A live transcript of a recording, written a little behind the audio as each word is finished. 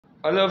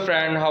Hello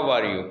friend, how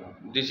are you?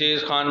 This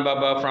is Khan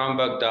Baba from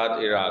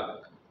Baghdad,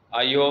 Iraq.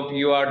 I hope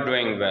you are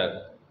doing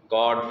well.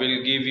 God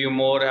will give you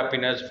more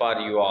happiness for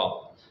you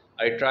all.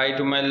 I try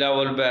to my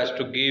level best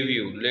to give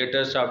you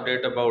latest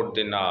update about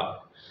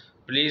Dinar.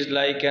 Please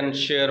like and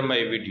share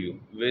my video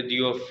with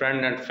your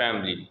friend and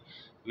family,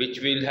 which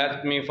will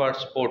help me for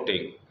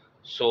supporting.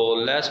 So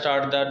let's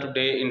start the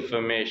today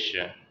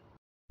information.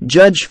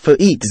 Judge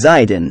Faik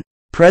Zaidan,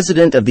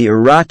 president of the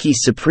Iraqi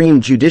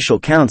Supreme Judicial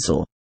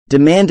Council,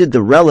 demanded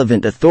the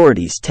relevant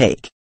authorities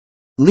take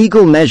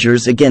legal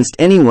measures against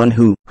anyone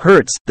who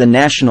hurts the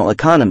national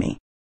economy.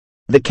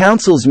 The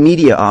council's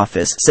media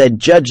office said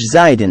Judge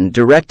Zaidan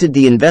directed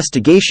the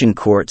investigation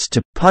courts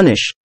to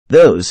punish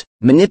those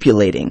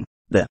manipulating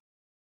the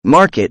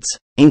markets,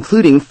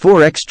 including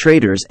forex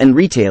traders and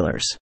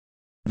retailers.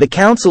 The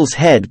council's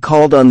head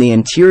called on the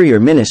Interior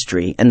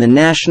Ministry and the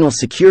National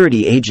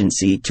Security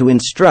Agency to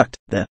instruct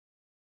the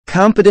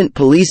competent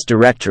police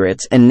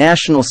directorates and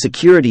national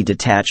security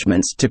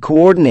detachments to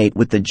coordinate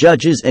with the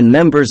judges and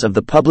members of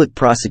the public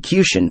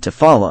prosecution to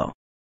follow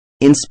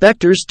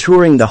inspectors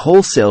touring the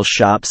wholesale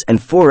shops and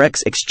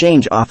forex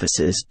exchange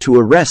offices to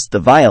arrest the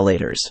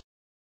violators.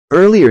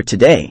 Earlier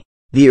today,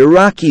 the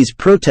Iraqis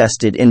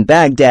protested in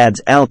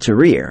Baghdad's Al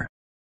Tahrir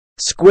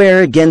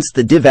Square against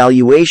the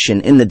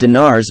devaluation in the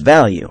dinar's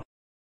value.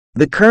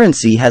 The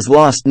currency has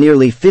lost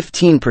nearly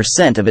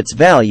 15% of its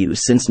value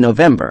since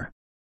November.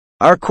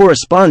 Our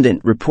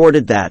correspondent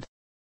reported that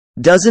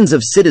dozens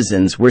of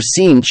citizens were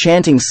seen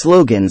chanting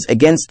slogans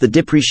against the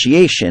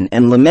depreciation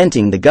and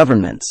lamenting the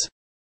government's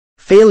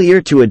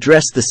failure to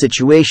address the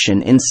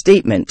situation in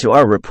statement to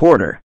our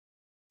reporter.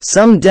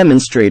 Some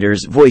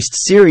demonstrators voiced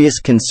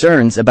serious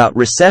concerns about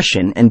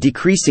recession and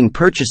decreasing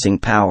purchasing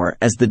power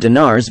as the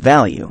dinar's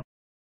value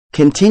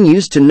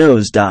continues to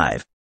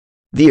nosedive.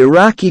 The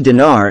Iraqi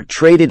dinar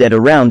traded at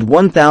around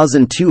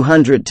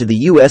 1,200 to the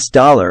US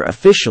dollar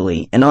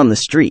officially and on the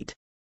street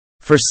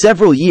for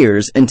several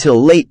years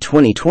until late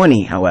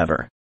 2020,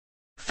 however.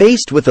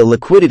 Faced with a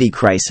liquidity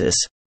crisis,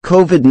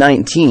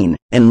 COVID-19,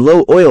 and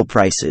low oil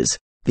prices,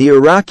 the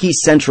Iraqi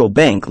central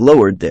bank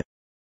lowered the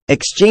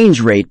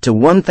exchange rate to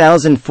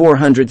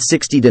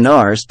 1,460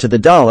 dinars to the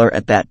dollar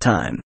at that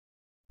time.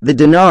 The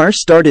dinar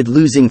started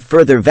losing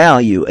further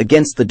value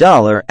against the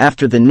dollar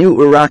after the new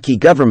Iraqi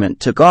government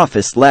took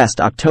office last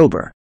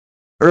October.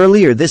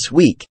 Earlier this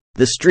week,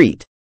 the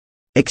street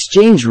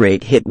exchange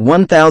rate hit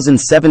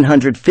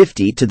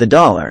 1,750 to the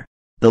dollar,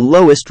 the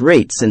lowest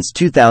rate since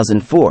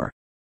 2004.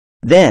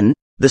 Then,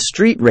 the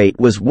street rate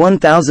was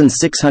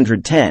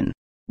 1,610,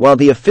 while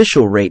the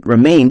official rate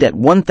remained at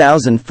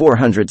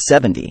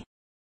 1,470.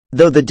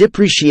 Though the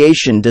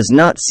depreciation does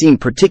not seem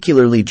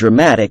particularly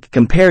dramatic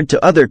compared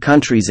to other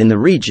countries in the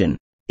region,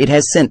 it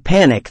has sent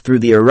panic through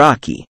the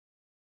Iraqi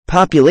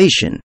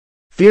population,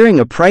 fearing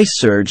a price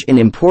surge in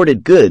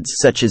imported goods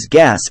such as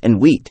gas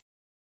and wheat.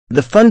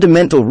 The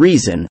fundamental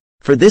reason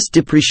for this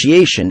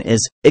depreciation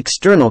is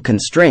external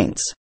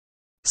constraints,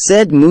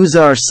 said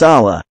Muzaffar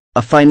Saleh,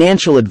 a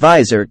financial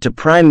advisor to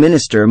Prime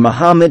Minister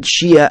Mohammed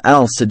Shia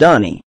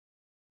al-Sudani.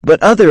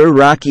 But other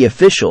Iraqi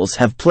officials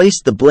have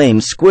placed the blame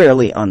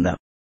squarely on the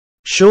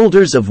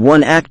shoulders of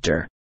one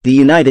actor, the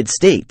United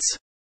States.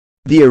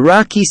 The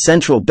Iraqi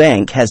central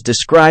bank has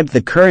described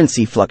the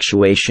currency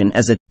fluctuation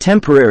as a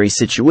temporary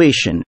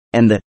situation,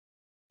 and the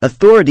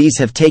authorities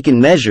have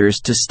taken measures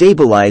to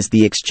stabilize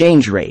the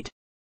exchange rate.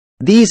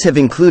 These have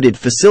included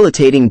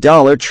facilitating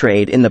dollar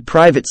trade in the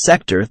private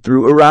sector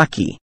through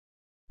Iraqi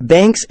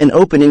banks and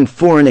opening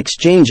foreign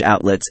exchange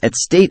outlets at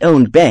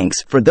state-owned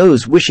banks for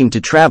those wishing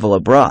to travel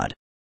abroad.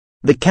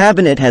 The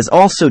cabinet has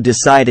also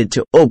decided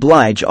to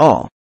oblige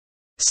all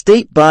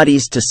state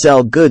bodies to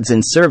sell goods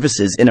and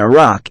services in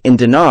Iraq in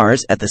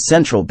dinars at the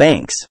central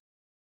bank's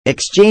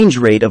exchange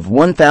rate of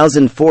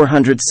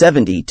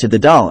 1,470 to the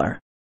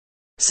dollar.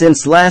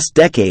 Since last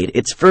decade,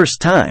 its first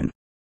time,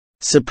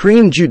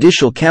 Supreme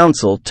Judicial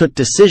Council took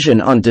decision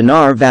on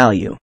dinar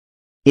value.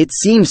 It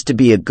seems to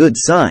be a good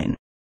sign.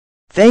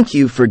 Thank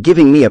you for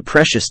giving me a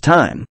precious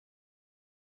time.